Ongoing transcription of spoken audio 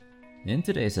In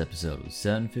today's episode of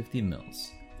 750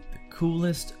 Mils, the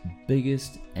coolest,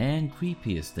 biggest, and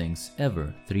creepiest things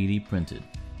ever 3D printed.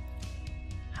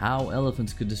 How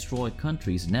elephants could destroy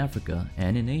countries in Africa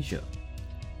and in Asia.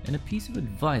 And a piece of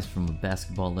advice from a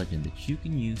basketball legend that you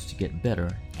can use to get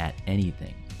better at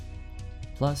anything.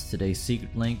 Plus, today's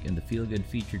secret link in the Feel Good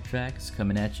featured track is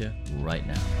coming at you right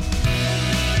now.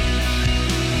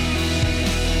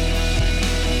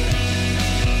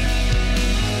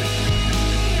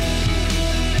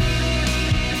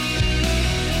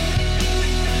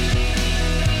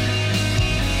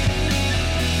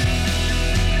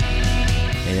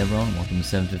 Hey everyone, welcome to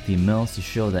 750 Mils, the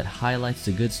show that highlights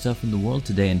the good stuff in the world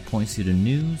today and points you to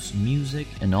news, music,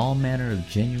 and all manner of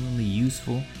genuinely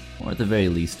useful, or at the very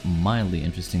least, mildly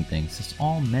interesting things. It's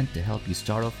all meant to help you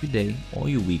start off your day or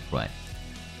your week right.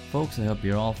 Folks, I hope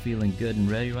you're all feeling good and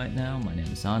ready right now. My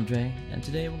name is Andre, and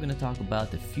today we're going to talk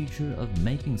about the future of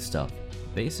making stuff.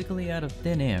 Basically out of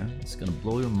thin air. It's going to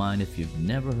blow your mind if you've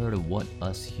never heard of what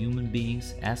us human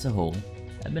beings as a whole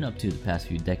have been up to the past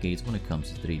few decades when it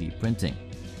comes to 3D printing.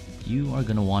 You are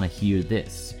going to want to hear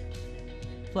this.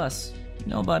 Plus, you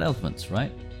know about elephants,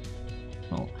 right?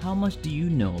 Well, how much do you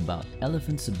know about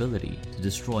elephants' ability to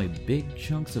destroy big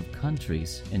chunks of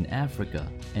countries in Africa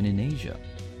and in Asia?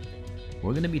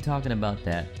 We're going to be talking about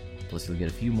that, plus you'll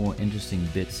get a few more interesting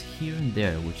bits here and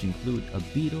there, which include a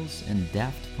Beatles and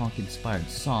Daft Punk inspired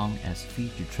song as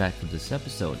featured track for this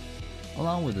episode,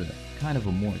 along with a kind of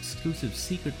a more exclusive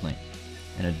secret link,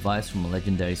 and advice from a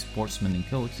legendary sportsman and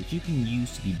coach that you can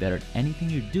use to be better at anything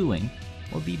you're doing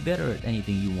or be better at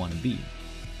anything you want to be.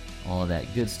 All of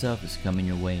that good stuff is coming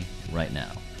your way right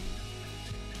now.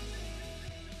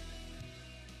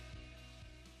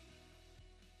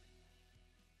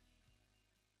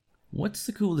 What's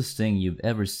the coolest thing you've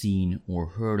ever seen or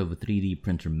heard of a 3D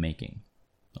printer making?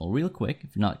 Well, real quick,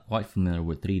 if you're not quite familiar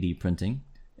with 3D printing,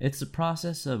 it's the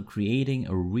process of creating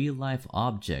a real-life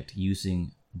object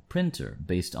using a printer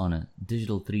based on a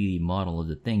digital 3D model of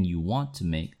the thing you want to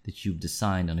make that you've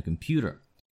designed on a computer.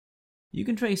 You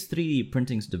can trace 3D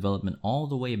printing's development all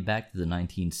the way back to the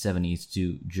 1970s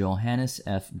to Johannes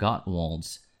F.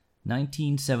 Gottwald's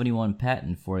 1971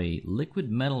 patent for a liquid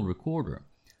metal recorder.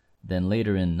 Then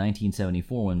later in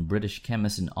 1974 when British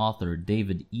chemist and author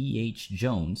David E. H.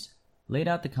 Jones laid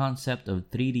out the concept of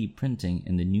 3D printing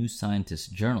in the New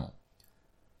Scientist journal.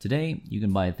 Today, you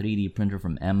can buy a 3D printer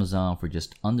from Amazon for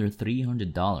just under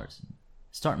 $300.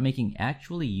 Start making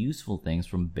actually useful things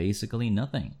from basically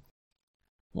nothing.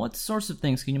 What sorts of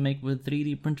things can you make with a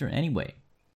 3D printer anyway?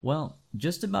 Well,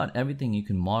 just about everything you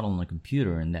can model on a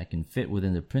computer and that can fit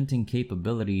within the printing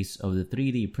capabilities of the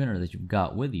 3D printer that you've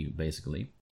got with you, basically.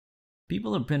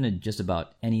 People have printed just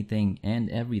about anything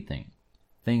and everything.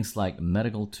 Things like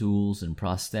medical tools and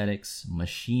prosthetics,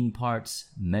 machine parts,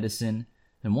 medicine,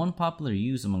 and one popular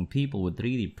use among people with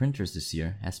 3D printers this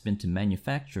year has been to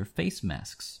manufacture face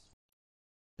masks.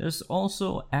 There's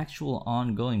also actual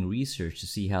ongoing research to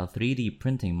see how 3D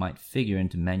printing might figure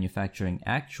into manufacturing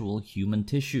actual human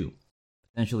tissue,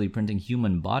 potentially printing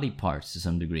human body parts to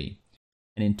some degree.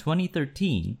 And in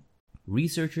 2013,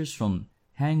 researchers from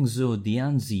Hangzhou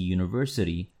Dianzi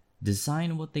University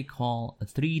designed what they call a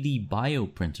 3D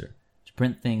bioprinter to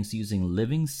print things using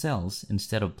living cells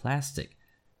instead of plastic,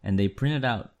 and they printed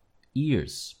out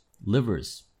ears,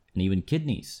 livers, and even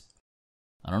kidneys.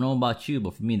 I don't know about you,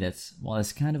 but for me while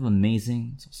it's kind of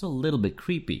amazing, it's also a little bit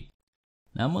creepy.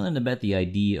 Now I'm willing to bet the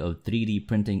idea of 3D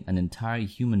printing an entire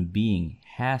human being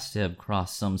has to have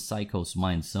crossed some psycho's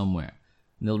mind somewhere.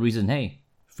 And they'll reason, hey,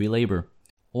 free labor,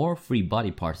 or free body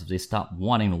parts if they stop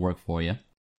wanting to work for you.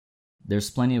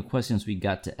 There's plenty of questions we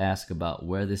got to ask about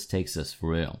where this takes us for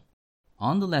real.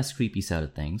 On the less creepy side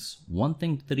of things, one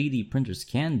thing 3D printers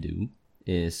can do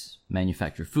is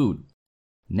manufacture food.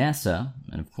 NASA,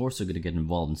 and of course they're going to get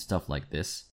involved in stuff like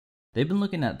this, they've been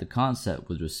looking at the concept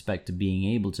with respect to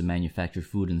being able to manufacture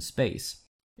food in space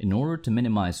in order to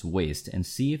minimize waste and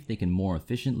see if they can more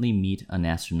efficiently meet an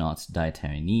astronaut's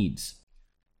dietary needs.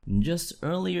 And just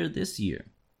earlier this year,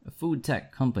 a food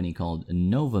tech company called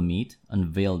Nova Meat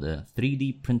unveiled a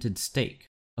 3D printed steak.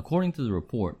 According to the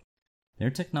report, their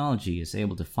technology is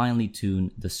able to finely tune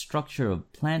the structure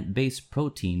of plant-based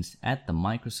proteins at the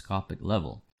microscopic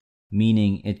level,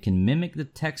 meaning it can mimic the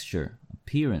texture,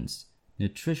 appearance,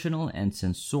 nutritional and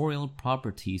sensorial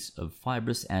properties of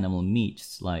fibrous animal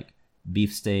meats like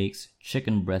beef steaks,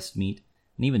 chicken breast meat,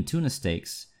 and even tuna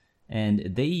steaks, and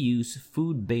they use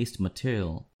food-based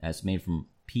material that's made from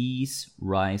peas,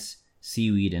 rice,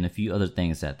 seaweed, and a few other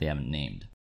things that they haven't named.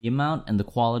 The amount and the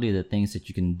quality of the things that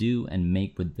you can do and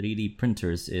make with 3D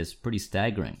printers is pretty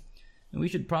staggering. and we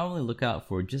should probably look out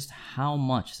for just how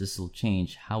much this will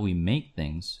change how we make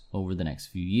things over the next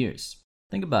few years.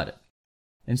 Think about it.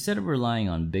 Instead of relying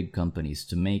on big companies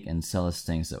to make and sell us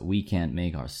things that we can't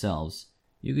make ourselves,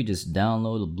 you could just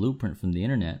download a blueprint from the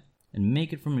internet and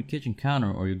make it from your kitchen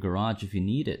counter or your garage if you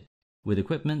need it, with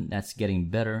equipment that's getting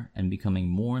better and becoming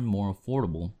more and more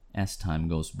affordable as time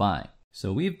goes by.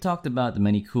 So we've talked about the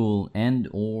many cool and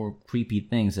or creepy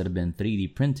things that have been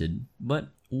 3D printed, but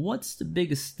what's the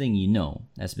biggest thing you know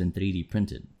that's been 3D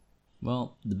printed?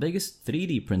 Well, the biggest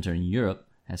 3D printer in Europe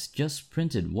has just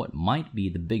printed what might be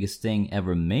the biggest thing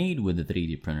ever made with a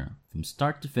 3D printer, from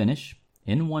start to finish,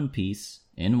 in one piece,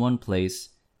 in one place,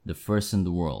 the first in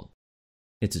the world.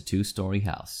 It's a 2-story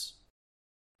house.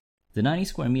 The 90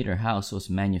 square meter house was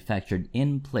manufactured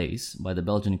in place by the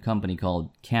Belgian company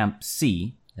called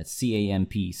CampC, that's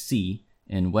C-A-M-P-C,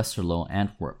 in Westerlo,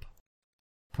 Antwerp.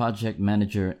 Project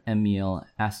manager Emile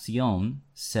Astion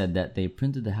said that they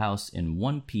printed the house in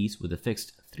one piece with a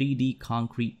fixed 3D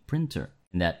concrete printer,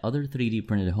 and that other 3D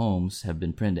printed homes have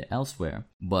been printed elsewhere,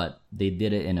 but they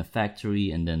did it in a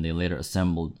factory and then they later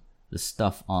assembled the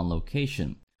stuff on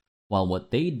location. While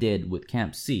what they did with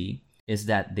CampC is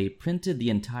that they printed the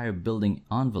entire building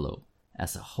envelope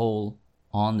as a whole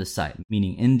on the site,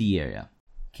 meaning in the area.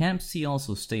 CampC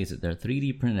also states that their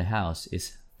 3D printed house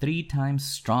is 3 times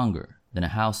stronger than a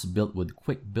house built with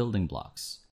quick building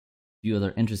blocks. A few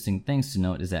other interesting things to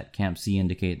note is that CampC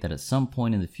indicate that at some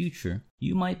point in the future,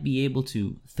 you might be able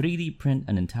to 3D print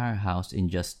an entire house in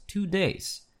just 2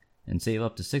 days and save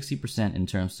up to 60% in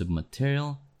terms of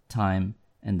material, time,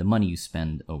 and the money you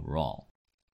spend overall.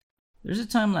 There's a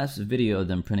time-lapse video of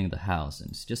them printing the house,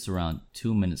 and it's just around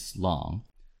 2 minutes long.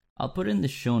 I'll put it in the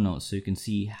show notes so you can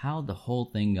see how the whole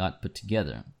thing got put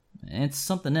together. And it's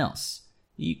something else.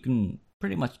 You can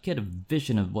pretty much get a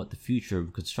vision of what the future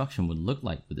of construction would look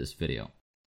like with this video.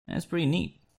 And it's pretty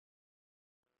neat.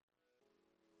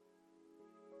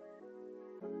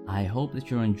 I hope that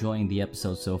you're enjoying the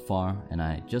episode so far, and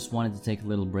I just wanted to take a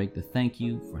little break to thank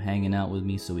you for hanging out with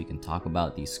me so we can talk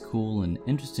about these cool and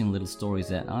interesting little stories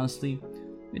that honestly,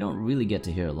 we don't really get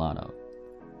to hear a lot of.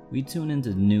 We tune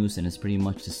into the news and it's pretty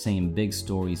much the same big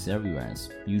stories everywhere, and it's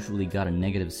usually got a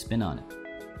negative spin on it.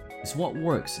 It's what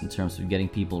works in terms of getting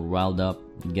people riled up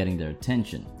and getting their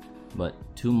attention, but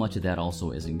too much of that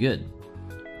also isn't good.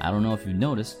 I don't know if you've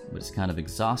noticed, but it's kind of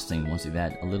exhausting once you've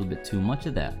had a little bit too much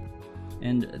of that.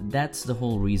 And that's the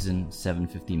whole reason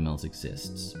 750mils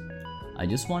exists. I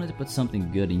just wanted to put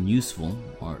something good and useful,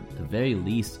 or at the very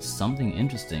least something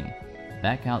interesting,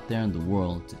 back out there in the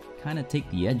world to kind of take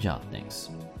the edge off things.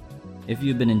 If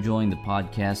you've been enjoying the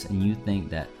podcast and you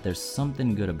think that there's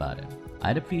something good about it,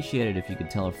 I'd appreciate it if you could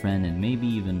tell a friend and maybe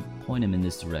even point him in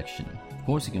this direction. Of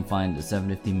course, you can find the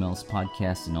 750mils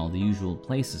podcast in all the usual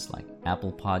places like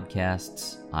Apple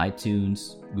Podcasts,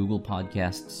 iTunes, Google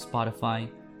Podcasts, Spotify,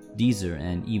 Deezer,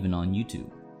 and even on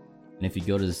YouTube. And if you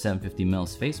go to the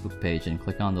 750mils Facebook page and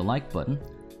click on the like button,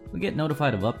 you'll get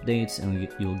notified of updates and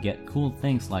you'll get cool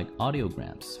things like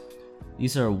audiograms.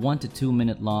 These are 1 to 2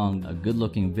 minute long, good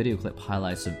looking video clip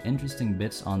highlights of interesting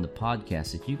bits on the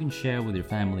podcast that you can share with your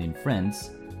family and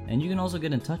friends, and you can also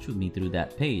get in touch with me through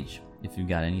that page if you've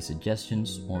got any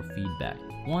suggestions or feedback.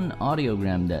 One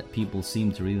audiogram that people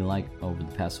seem to really like over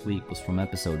the past week was from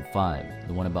episode 5,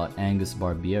 the one about Angus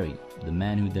Barbieri, the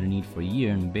man who didn't eat for a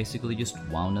year and basically just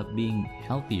wound up being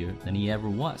healthier than he ever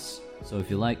was. So if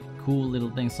you like cool little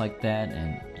things like that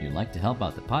and you'd like to help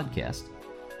out the podcast,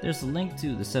 there's a link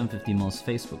to the 750mils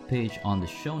Facebook page on the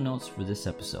show notes for this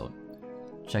episode.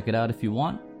 Check it out if you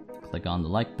want, click on the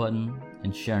like button,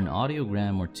 and share an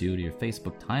audiogram or two to your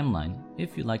Facebook timeline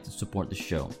if you'd like to support the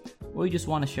show, or you just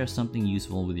want to share something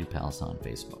useful with your pals on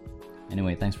Facebook.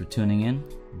 Anyway, thanks for tuning in.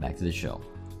 Back to the show.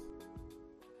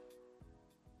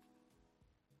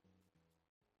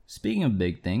 Speaking of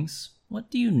big things, what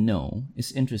do you know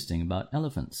is interesting about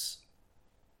elephants?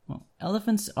 Well,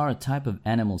 elephants are a type of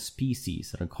animal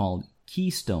species that are called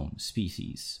keystone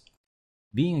species.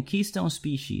 Being a keystone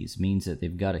species means that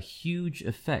they've got a huge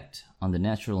effect on the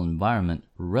natural environment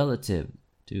relative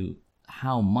to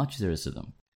how much there is of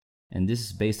them. And this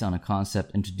is based on a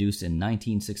concept introduced in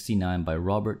 1969 by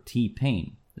Robert T.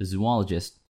 Payne, the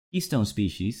zoologist. Keystone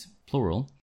species,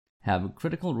 plural, have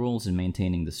critical roles in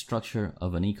maintaining the structure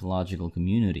of an ecological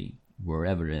community,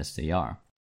 wherever it is they are.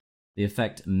 They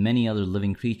affect many other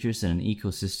living creatures in an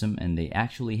ecosystem, and they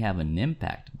actually have an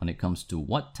impact when it comes to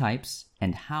what types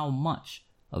and how much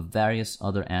of various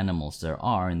other animals there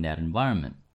are in that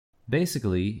environment.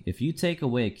 Basically, if you take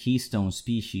away a keystone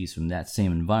species from that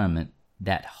same environment,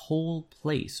 that whole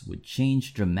place would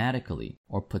change dramatically,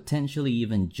 or potentially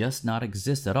even just not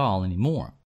exist at all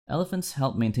anymore. Elephants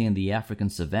help maintain the African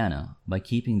savanna by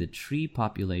keeping the tree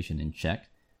population in check,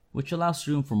 which allows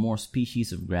room for more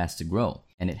species of grass to grow,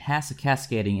 and it has a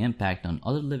cascading impact on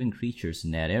other living creatures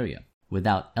in that area.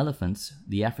 Without elephants,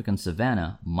 the African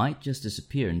savanna might just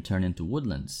disappear and turn into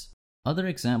woodlands. Other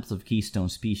examples of keystone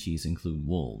species include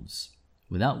wolves.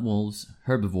 Without wolves,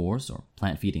 herbivores, or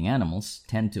plant-feeding animals,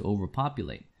 tend to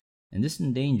overpopulate, and this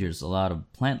endangers a lot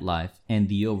of plant life and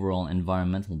the overall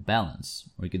environmental balance,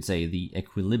 or you could say the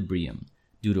equilibrium,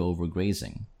 due to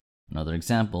overgrazing. Another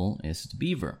example is the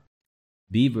beaver.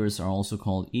 Beavers are also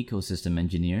called ecosystem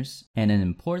engineers, and an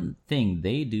important thing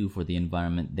they do for the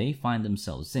environment they find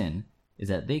themselves in is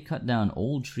that they cut down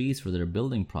old trees for their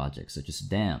building projects, such as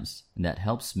dams, and that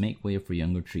helps make way for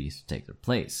younger trees to take their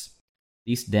place.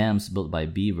 These dams built by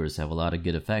beavers have a lot of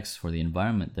good effects for the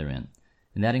environment they're in,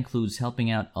 and that includes helping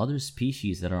out other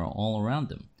species that are all around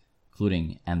them,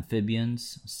 including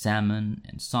amphibians, salmon,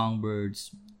 and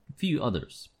songbirds, a few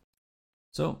others.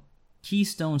 So,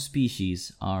 keystone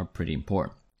species are pretty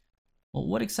important. Well,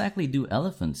 what exactly do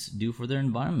elephants do for their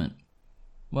environment?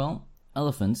 Well,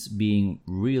 elephants, being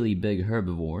really big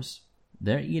herbivores,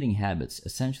 their eating habits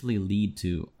essentially lead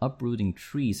to uprooting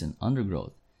trees and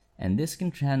undergrowth, and this can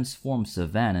transform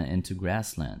savanna into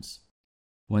grasslands.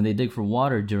 When they dig for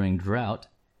water during drought,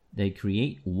 they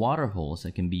create water holes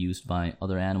that can be used by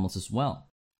other animals as well.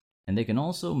 And they can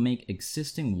also make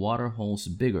existing water holes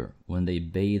bigger when they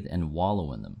bathe and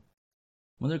wallow in them.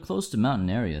 When they're close to mountain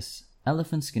areas,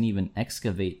 elephants can even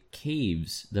excavate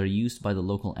caves that are used by the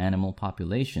local animal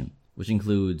population, which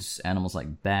includes animals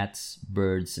like bats,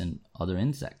 birds, and other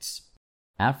insects.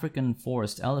 African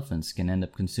forest elephants can end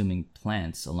up consuming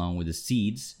plants along with the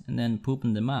seeds and then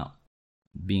pooping them out.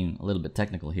 Being a little bit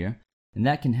technical here, and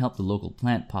that can help the local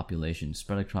plant population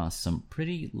spread across some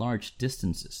pretty large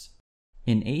distances.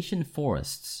 In Asian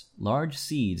forests, large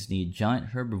seeds need giant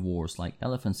herbivores like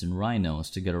elephants and rhinos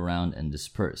to get around and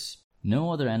disperse.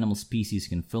 No other animal species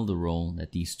can fill the role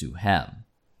that these two have.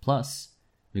 Plus,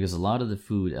 because a lot of the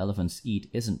food elephants eat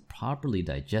isn't properly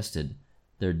digested,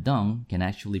 their dung can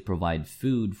actually provide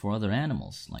food for other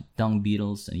animals like dung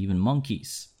beetles and even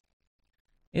monkeys.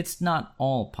 It's not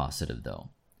all positive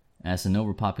though, as an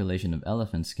overpopulation of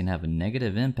elephants can have a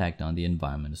negative impact on the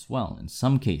environment as well in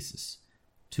some cases.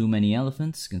 Too many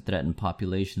elephants can threaten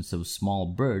populations of small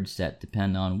birds that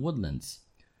depend on woodlands.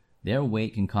 Their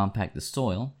weight can compact the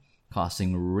soil,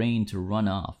 causing rain to run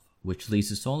off, which leads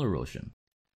to soil erosion.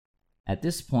 At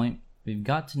this point, we've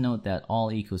got to note that all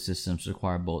ecosystems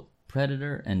require both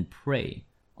predator and prey,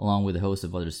 along with a host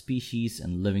of other species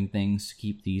and living things to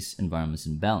keep these environments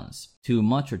in balance. Too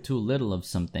much or too little of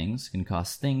some things can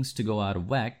cause things to go out of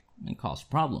whack and cause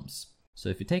problems. So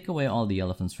if you take away all the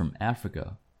elephants from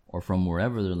Africa, or from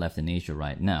wherever they're left in Asia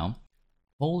right now,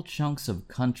 whole chunks of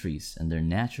countries and their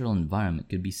natural environment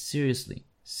could be seriously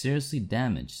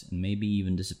damaged and maybe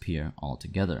even disappear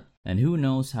altogether. And who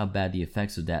knows how bad the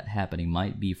effects of that happening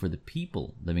might be for the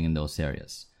people living in those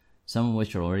areas, some of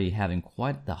which are already having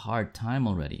quite the hard time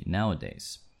already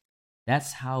nowadays.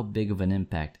 That's how big of an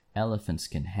impact elephants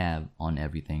can have on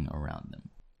everything around them.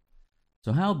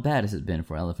 So how bad has it been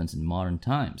for elephants in modern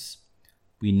times?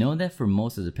 We know that for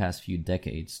most of the past few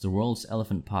decades, the world's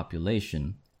elephant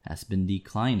population has been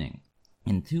declining.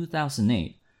 In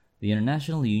 2008, the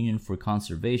International Union for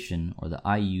Conservation, or the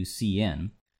IUCN,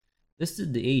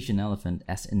 listed the Asian elephant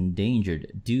as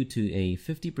endangered due to a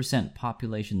 50%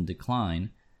 population decline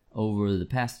over the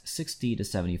past 60 to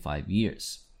 75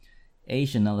 years.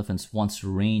 Asian elephants once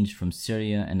ranged from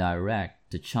Syria and Iraq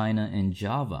to China and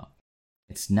Java.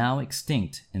 It's now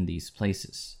extinct in these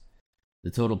places. The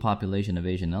total population of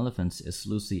Asian elephants is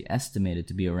loosely estimated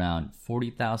to be around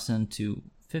 40,000 to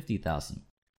 50,000,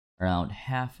 around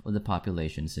half of the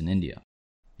populations in India.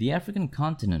 The African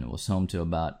continent was home to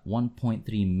about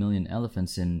 1.3 million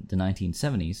elephants in the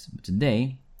 1970s, but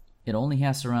today it only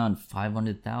has around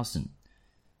 500,000.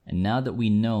 And now that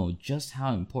we know just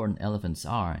how important elephants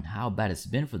are and how bad it's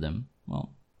been for them,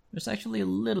 well, there's actually a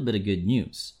little bit of good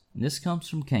news. And this comes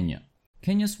from Kenya.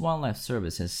 Kenya's Wildlife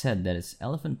Service has said that its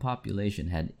elephant population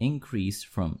had increased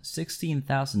from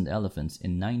 16,000 elephants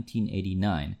in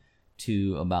 1989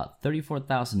 to about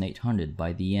 34,800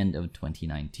 by the end of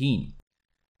 2019.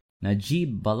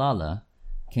 Najib Balala,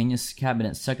 Kenya's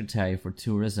Cabinet Secretary for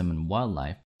Tourism and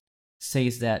Wildlife,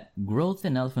 says that growth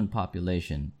in elephant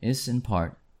population is in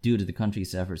part due to the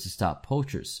country's efforts to stop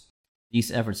poachers.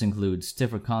 These efforts include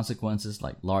stiffer consequences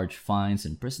like large fines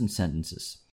and prison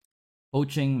sentences.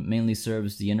 Poaching mainly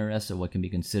serves the interests of what can be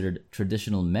considered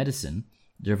traditional medicine,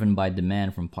 driven by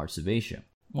demand from parts of Asia.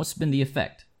 What's been the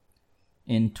effect?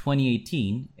 In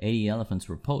 2018, 80 elephants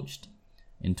were poached.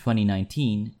 In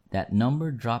 2019, that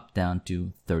number dropped down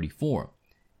to 34.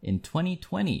 In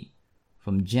 2020,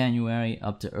 from January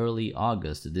up to early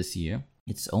August of this year,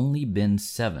 it's only been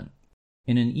 7.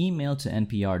 In an email to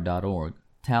NPR.org,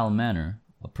 Tal Manor,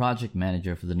 a project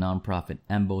manager for the nonprofit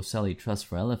Amboseli Trust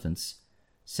for Elephants,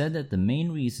 said that the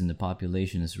main reason the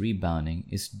population is rebounding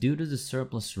is due to the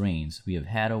surplus rains we have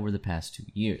had over the past 2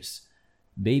 years.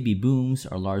 Baby booms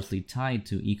are largely tied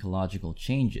to ecological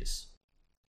changes.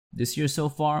 This year so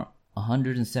far,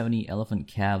 170 elephant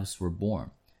calves were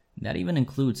born. That even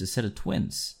includes a set of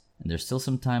twins, and there's still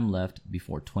some time left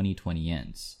before 2020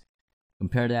 ends.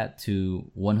 Compare that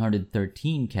to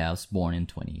 113 calves born in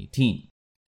 2018.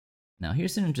 Now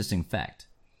here's an interesting fact.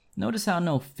 Notice how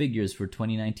no figures for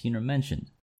 2019 are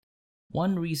mentioned.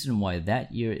 One reason why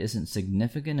that year isn't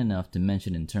significant enough to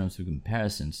mention in terms of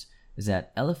comparisons is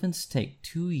that elephants take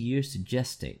 2 years to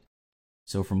gestate.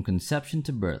 So from conception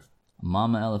to birth, a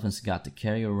mama elephant's got to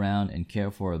carry around and care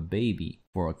for a baby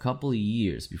for a couple of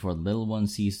years before the little one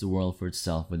sees the world for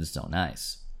itself with its own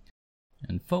eyes.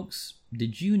 And folks,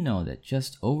 did you know that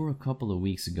just over a couple of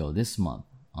weeks ago this month,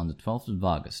 on the 12th of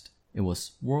August, it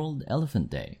was World Elephant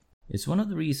Day? It's one of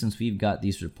the reasons we've got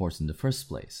these reports in the first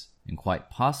place, and quite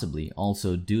possibly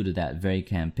also due to that very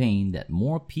campaign that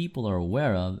more people are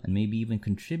aware of and maybe even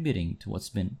contributing to what's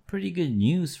been pretty good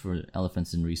news for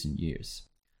elephants in recent years.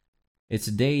 It's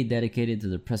a day dedicated to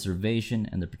the preservation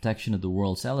and the protection of the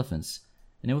world's elephants,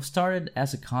 and it was started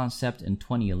as a concept in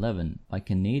 2011 by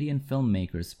Canadian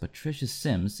filmmakers Patricia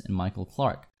Sims and Michael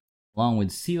Clark, along with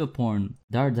Sivaporn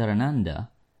Dardarananda,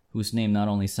 whose name not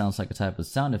only sounds like a type of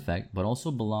sound effect, but also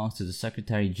belongs to the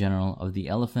Secretary General of the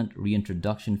Elephant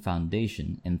Reintroduction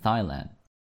Foundation in Thailand.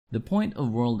 The point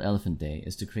of World Elephant Day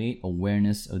is to create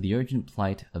awareness of the urgent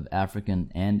plight of African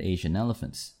and Asian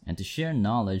elephants, and to share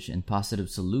knowledge and positive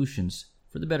solutions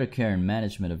for the better care and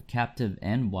management of captive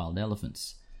and wild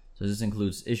elephants. So this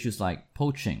includes issues like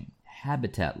poaching,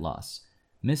 habitat loss,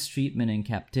 mistreatment in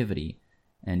captivity,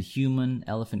 and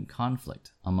human-elephant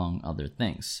conflict, among other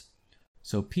things.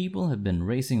 So people have been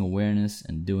raising awareness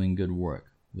and doing good work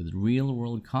with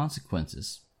real-world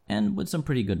consequences and with some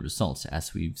pretty good results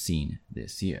as we've seen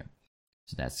this year.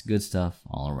 So that's good stuff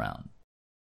all around.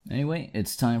 Anyway,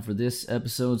 it's time for this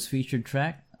episode's featured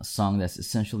track, a song that's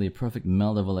essentially a perfect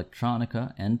meld of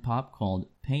electronica and pop called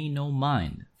Pay No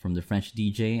Mind from the French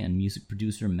DJ and music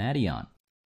producer Madeon.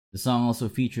 The song also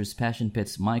features Passion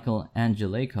Pit's Michael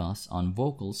Angelakos on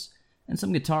vocals and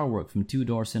some guitar work from Two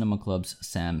Door Cinema Club's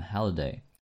Sam Halliday.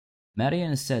 Madeon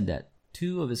has said that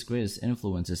two of his greatest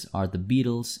influences are the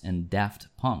Beatles and Daft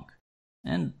Punk,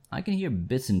 and I can hear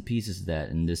bits and pieces of that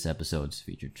in this episode's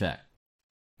featured track.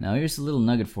 Now here's a little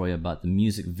nugget for you about the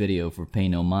music video for Pay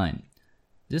No Mind.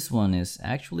 This one is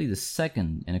actually the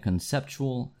second in a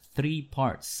conceptual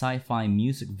 3-part sci-fi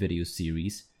music video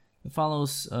series that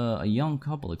follows a young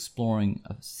couple exploring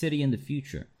a city in the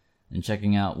future and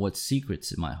checking out what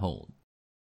secrets it might hold.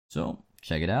 So,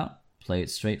 check it out. Play it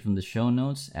straight from the show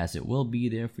notes, as it will be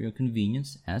there for your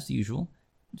convenience, as usual.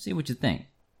 See what you think.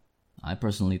 I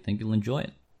personally think you'll enjoy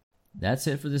it. That's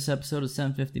it for this episode of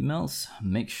 750 Mils.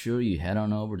 Make sure you head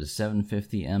on over to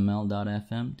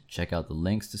 750ml.fm to check out the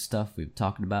links to stuff we've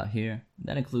talked about here.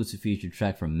 That includes a featured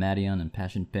track from Madeon and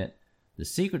Passion Pit, the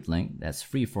secret link that's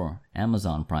free for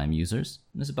Amazon Prime users,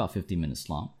 and it's about 50 minutes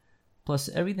long, plus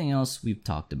everything else we've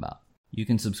talked about. You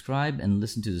can subscribe and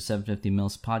listen to the 750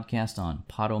 Mils podcast on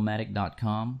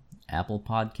Podomatic.com, Apple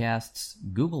Podcasts,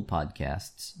 Google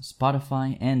Podcasts,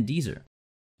 Spotify, and Deezer.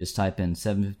 Just type in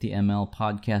 750ml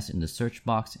podcast in the search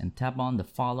box and tap on the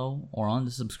follow or on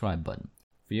the subscribe button.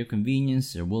 For your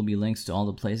convenience, there will be links to all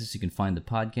the places you can find the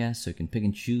podcast so you can pick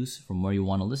and choose from where you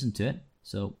want to listen to it.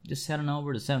 So just head on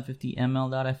over to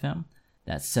 750ml.fm.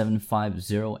 That's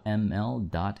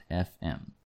 750ml.fm.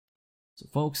 So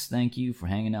folks, thank you for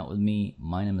hanging out with me.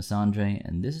 My name is Andre,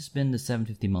 and this has been the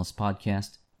 750 Mils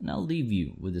podcast, and I'll leave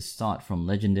you with this thought from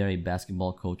legendary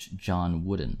basketball coach John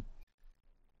Wooden.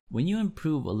 When you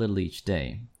improve a little each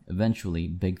day, eventually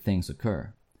big things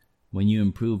occur. When you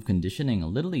improve conditioning a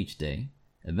little each day,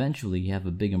 eventually you have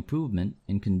a big improvement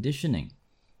in conditioning.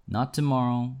 Not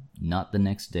tomorrow, not the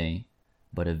next day,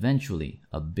 but eventually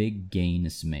a big gain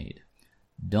is made.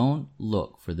 Don't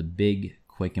look for the big,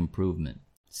 quick improvement.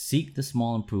 Seek the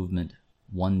small improvement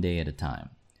one day at a time.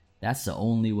 That's the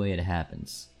only way it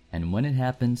happens. And when it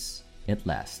happens, it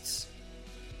lasts.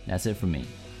 That's it for me.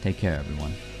 Take care,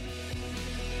 everyone.